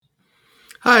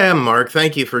Hi, I'm Mark.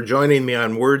 Thank you for joining me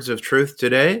on Words of Truth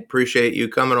today. Appreciate you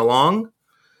coming along.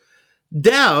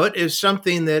 Doubt is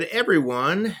something that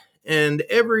everyone and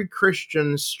every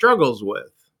Christian struggles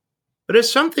with, but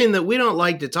it's something that we don't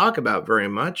like to talk about very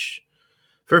much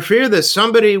for fear that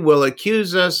somebody will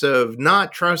accuse us of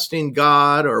not trusting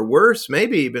God or worse,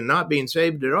 maybe even not being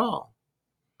saved at all.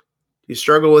 Do you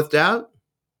struggle with doubt?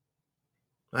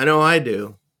 I know I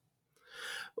do.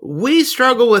 We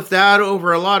struggle with doubt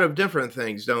over a lot of different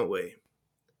things, don't we?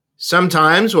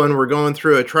 Sometimes when we're going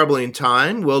through a troubling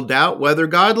time, we'll doubt whether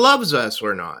God loves us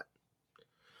or not.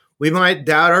 We might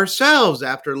doubt ourselves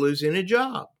after losing a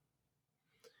job.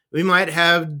 We might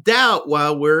have doubt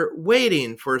while we're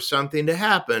waiting for something to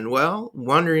happen,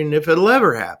 wondering if it'll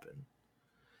ever happen.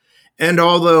 And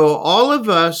although all of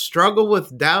us struggle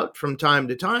with doubt from time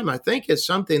to time, I think it's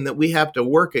something that we have to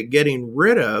work at getting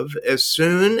rid of as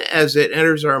soon as it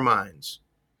enters our minds.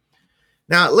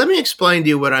 Now, let me explain to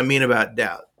you what I mean about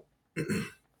doubt.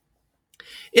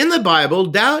 In the Bible,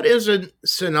 doubt isn't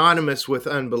synonymous with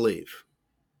unbelief.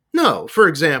 No, for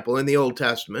example, in the Old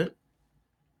Testament,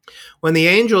 when the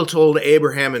angel told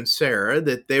Abraham and Sarah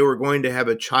that they were going to have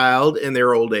a child in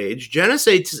their old age,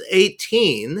 Genesis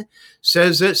 18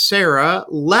 says that Sarah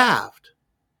laughed.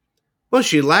 Well,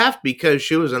 she laughed because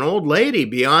she was an old lady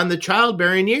beyond the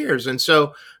childbearing years, and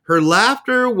so her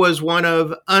laughter was one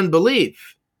of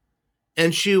unbelief.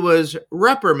 And she was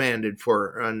reprimanded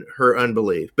for her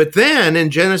unbelief. But then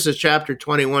in Genesis chapter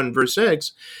 21, verse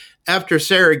 6, after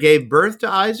Sarah gave birth to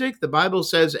Isaac, the Bible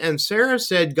says, and Sarah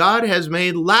said, God has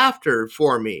made laughter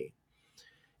for me.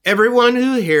 Everyone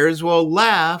who hears will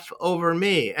laugh over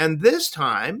me. And this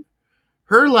time,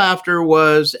 her laughter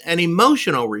was an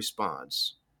emotional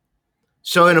response.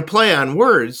 So in a play on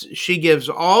words, she gives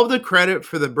all the credit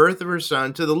for the birth of her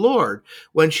son to the Lord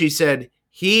when she said,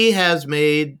 he has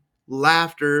made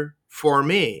laughter for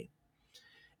me.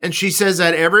 And she says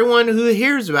that everyone who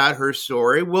hears about her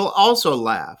story will also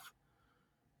laugh,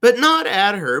 but not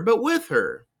at her, but with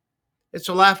her. It's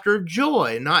a laughter of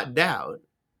joy, not doubt.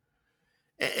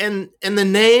 And the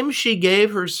name she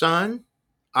gave her son,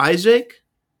 Isaac,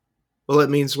 well,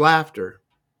 it means laughter.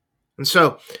 And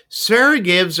so Sarah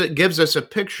gives us a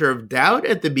picture of doubt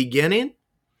at the beginning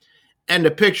and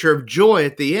a picture of joy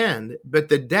at the end. But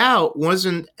the doubt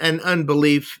wasn't an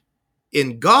unbelief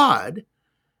in God.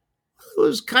 It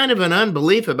was kind of an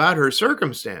unbelief about her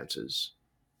circumstances.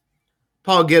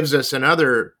 Peter gives us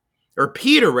another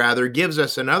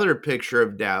picture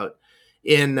of doubt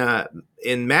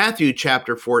in Matthew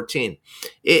chapter 14.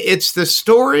 It's the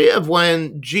story of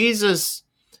when Jesus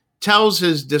tells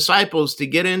his disciples to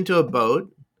get into a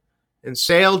boat and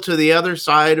sail to the other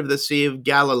side of the Sea of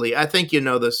Galilee. I think you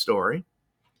know this story.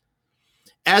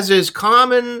 As is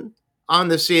common on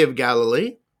the Sea of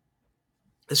Galilee,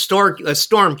 a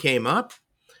storm came up,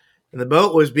 and the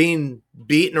boat was being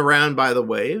beaten around by the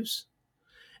waves.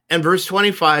 And verse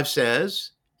 25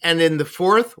 says, and in the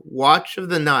fourth watch of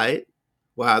the night,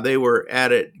 wow, they were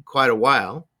at it quite a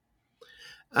while,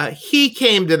 he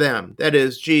came to them, that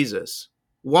is Jesus,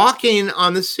 walking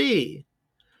on the sea.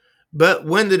 But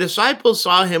when the disciples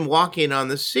saw him walking on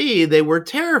the sea, they were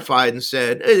terrified and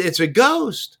said, it's a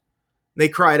ghost. They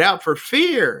cried out for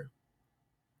fear.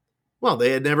 Well,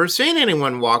 they had never seen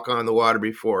anyone walk on the water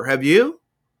before. Have you?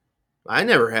 I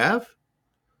never have.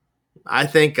 I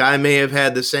think I may have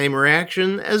had the same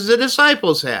reaction as the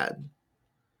disciples had.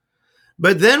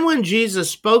 But then when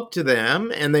Jesus spoke to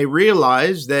them and they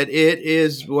realized that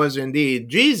was indeed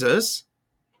Jesus,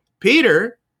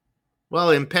 Peter,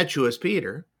 impetuous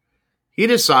Peter, he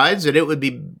decides that it would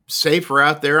be safer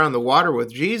out there on the water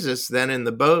with Jesus than in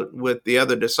the boat with the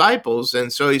other disciples.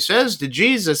 And so he says to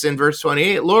Jesus in verse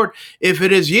 28, Lord, if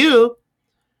it is you,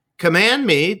 command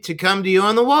me to come to you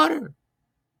on the water.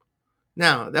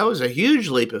 Now, that was a huge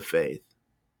leap of faith.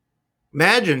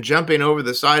 Imagine jumping over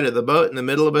the side of the boat in the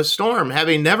middle of a storm,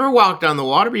 having never walked on the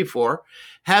water before,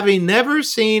 having never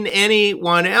seen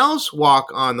anyone else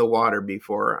walk on the water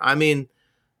before. I mean,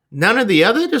 none of the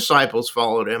other disciples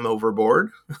followed him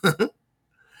overboard.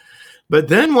 But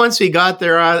then once he got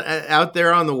there out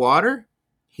there on the water,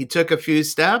 he took a few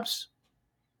steps.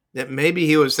 That maybe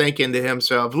he was thinking to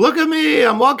himself, look at me,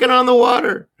 I'm walking on the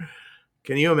water.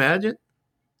 Can you imagine?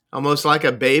 Almost like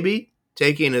a baby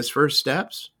taking his first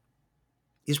steps.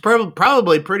 He's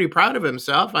probably pretty proud of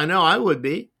himself. I know I would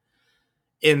be.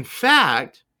 In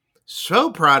fact,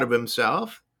 so proud of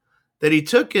himself that he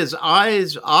took his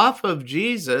eyes off of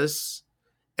Jesus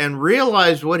and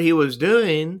realized what he was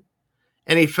doing,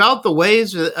 and he felt the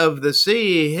waves of the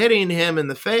sea hitting him in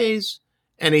the face,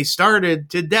 and he started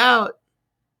to doubt,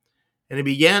 and he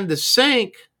began to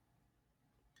sink.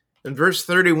 And verse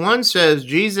 31 says,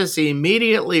 Jesus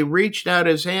immediately reached out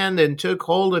his hand and took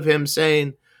hold of him,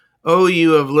 saying, "O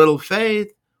you of little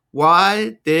faith,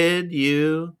 why did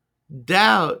you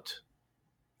doubt?"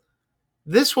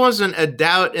 This wasn't a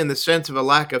doubt in the sense of a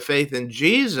lack of faith in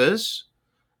Jesus,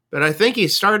 but I think he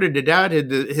started to doubt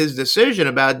his decision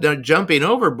about jumping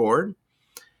overboard.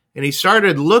 And he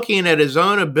started looking at his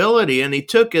own ability, and he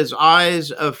took his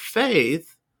eyes of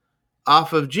faith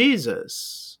off of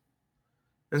Jesus.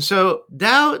 And so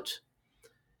doubt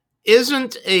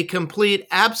isn't a complete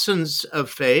absence of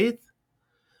faith,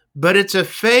 but it's a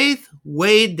faith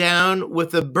weighed down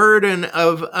with a burden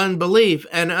of unbelief,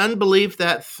 and unbelief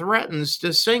that threatens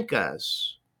to sink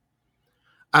us.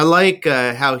 I like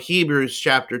how Hebrews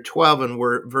chapter 12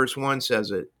 and verse 1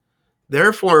 says it.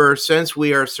 Therefore, since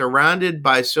we are surrounded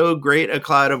by so great a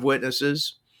cloud of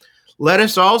witnesses, let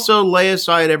us also lay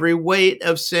aside every weight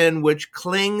of sin which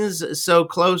clings so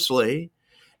closely,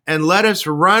 and let us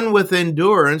run with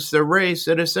endurance the race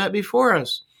that is set before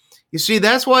us. You see,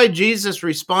 that's why Jesus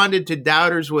responded to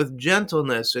doubters with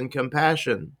gentleness and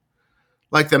compassion.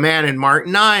 Like the man in Mark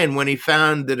 9, when he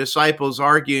found the disciples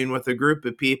arguing with a group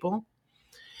of people,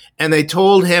 and they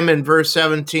told him in verse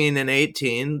 17 and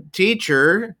 18,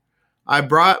 "Teacher, I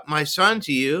brought my son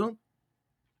to you,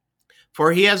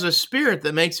 for he has a spirit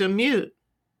that makes him mute.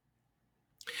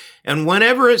 And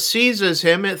whenever it seizes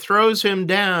him, it throws him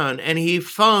down, and he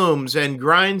foams and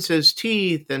grinds his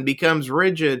teeth and becomes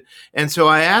rigid. And so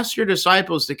I asked your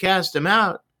disciples to cast him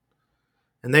out,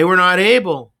 and they were not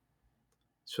able."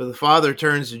 So the father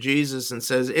turns to Jesus and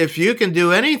says, "If you can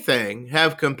do anything,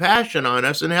 have compassion on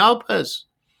us and help us."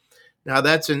 Now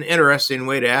that's an interesting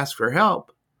way to ask for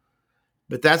help.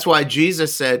 But that's why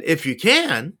Jesus said, if you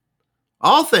can,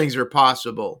 all things are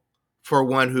possible for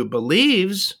one who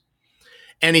believes.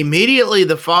 And immediately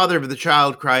the father of the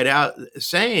child cried out,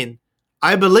 saying,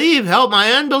 "I believe, help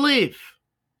my unbelief."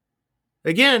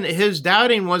 Again, his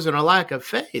doubting wasn't a lack of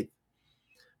faith.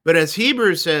 But as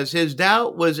Hebrews says, his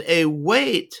doubt was a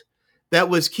weight that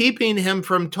was keeping him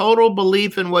from total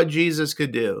belief in what Jesus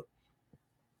could do.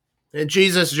 And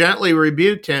Jesus gently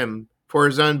rebuked him for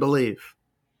his unbelief.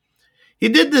 He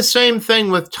did the same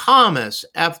thing with Thomas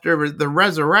after the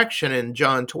resurrection in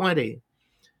John 20.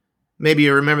 Maybe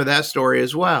you remember that story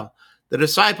as well. The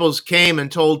disciples came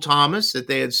and told Thomas that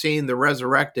they had seen the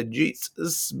resurrected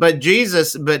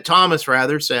Jesus, but Thomas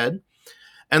said,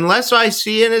 "Unless I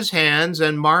see in his hands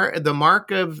and the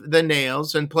mark of the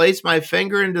nails, and place my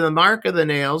finger into the mark of the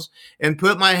nails, and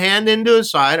put my hand into his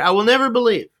side, I will never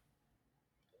believe."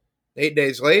 8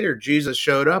 days later, Jesus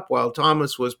showed up while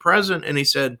Thomas was present, and he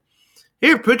said,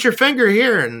 "Here, put your finger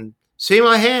here and see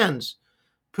my hands.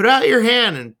 Put out your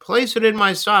hand and place it in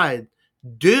my side.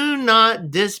 Do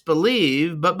not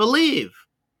disbelieve, but believe."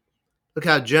 Look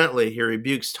how gently he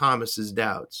rebukes Thomas's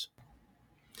doubts.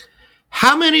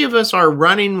 How many of us are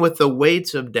running with the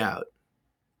weights of doubt?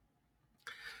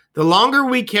 The longer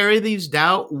we carry these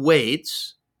doubt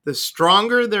weights, the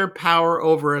stronger their power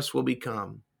over us will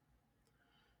become.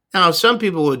 Now, some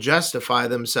people will justify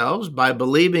themselves by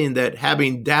believing that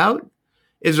having doubt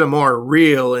is a more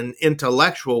real and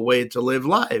intellectual way to live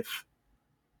life.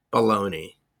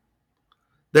 Baloney.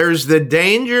 There's the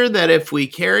danger that if we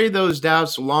carry those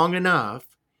doubts long enough,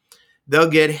 they'll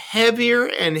get heavier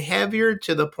and heavier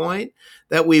to the point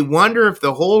that we wonder if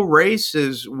the whole race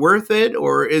is worth it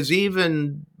or is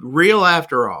even real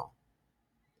after all.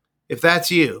 If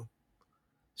that's you,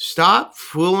 stop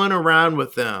fooling around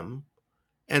with them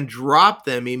and drop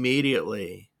them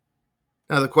immediately.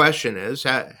 Now the question is,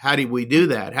 how do we do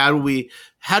that? How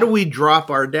do we drop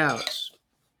our doubts?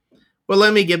 Well,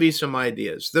 let me give you some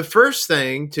ideas. The first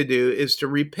thing to do is to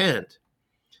repent.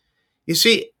 You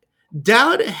see,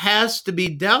 doubt has to be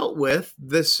dealt with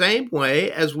the same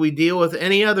way as we deal with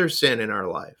any other sin in our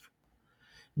life.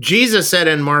 Jesus said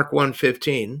in Mark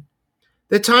 1:15,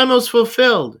 "The time was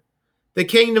fulfilled. The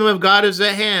kingdom of God is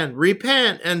at hand.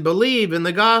 Repent and believe in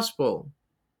the gospel."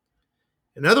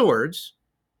 In other words,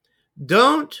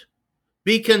 don't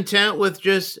be content with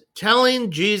just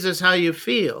telling Jesus how you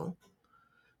feel,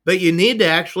 but you need to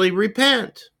actually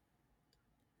repent.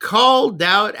 Call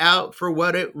doubt out for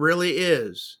what it really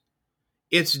is.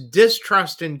 It's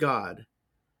distrust in God.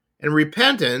 And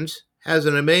repentance has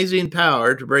an amazing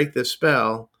power to break the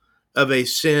spell of a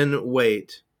sin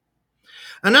weight.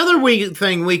 Another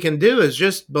thing we can do is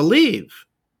just believe.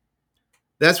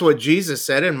 That's what Jesus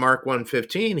said in Mark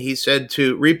 1:15. He said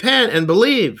to repent and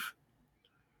believe.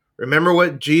 Remember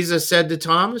what Jesus said to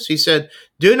Thomas? He said,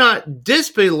 "Do not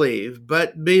disbelieve,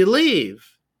 but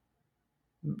believe."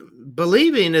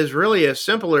 Believing is really a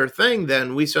simpler thing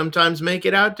than we sometimes make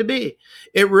it out to be.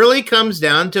 It really comes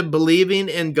down to believing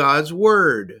in God's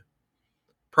word.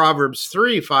 Proverbs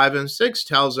 3, 5, and 6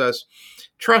 tells us,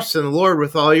 trust in the Lord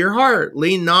with all your heart.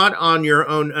 Lean not on your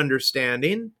own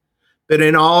understanding, but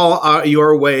in all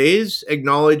your ways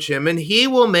acknowledge him, and he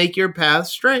will make your path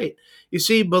straight. You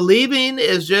see, believing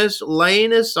is just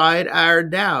laying aside our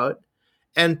doubt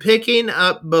and picking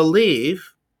up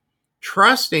belief,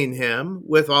 trusting him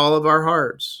with all of our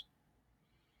hearts.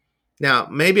 Now,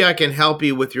 maybe I can help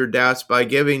you with your doubts by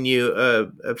giving you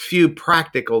a few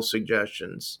practical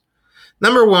suggestions.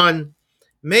 Number one,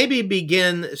 maybe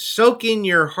begin soaking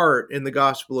your heart in the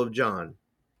Gospel of John.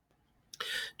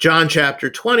 John chapter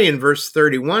 20 and verse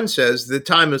 31 says, the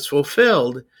time is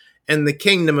fulfilled and the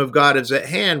kingdom of God is at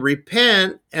hand.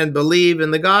 Repent and believe in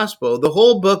the gospel. The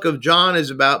whole book of John is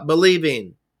about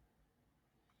believing.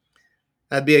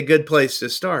 That'd be a good place to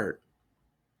start.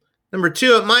 Number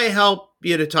two, it might help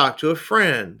you to talk to a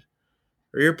friend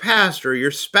or your pastor, or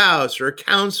your spouse, or a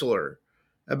counselor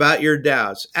about your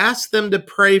doubts. Ask them to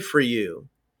pray for you.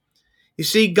 You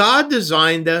see, God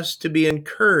designed us to be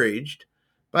encouraged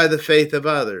by the faith of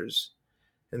others.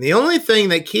 And the only thing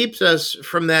that keeps us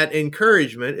from that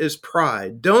encouragement is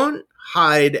pride. Don't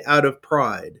hide out of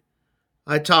pride.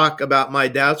 I talk about my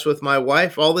doubts with my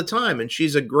wife all the time, and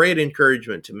she's a great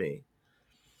encouragement to me.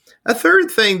 A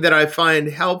third thing that I find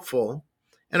helpful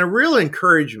and a real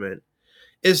encouragement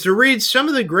is to read some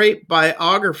of the great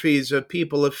biographies of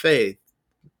people of faith.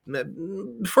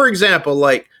 For example,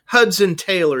 like Hudson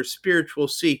Taylor's Spiritual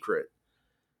Secret.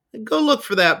 Go look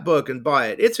for that book and buy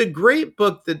it. It's a great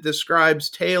book that describes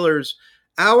Taylor's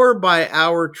hour by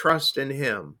hour trust in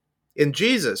him, in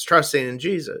Jesus, trusting in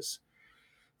Jesus.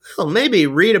 Well, maybe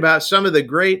read about some of the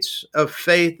greats of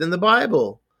faith in the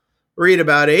Bible. Read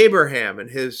about Abraham and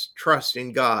his trust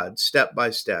in God step by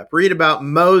step. Read about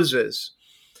Moses,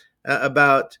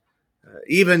 about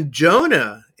even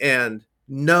Jonah and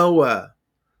Noah.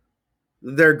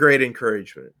 They're great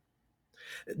encouragement.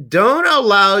 Don't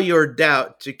allow your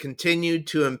doubt to continue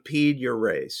to impede your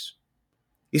race.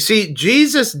 You see,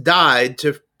 Jesus died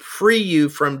to free you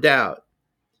from doubt,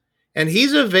 and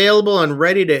he's available and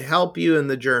ready to help you in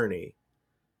the journey.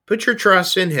 Put your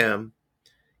trust in him.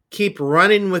 Keep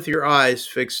running with your eyes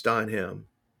fixed on him.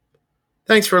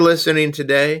 Thanks for listening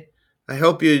today. I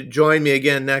hope you join me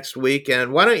again next week,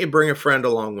 and why don't you bring a friend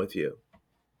along with you?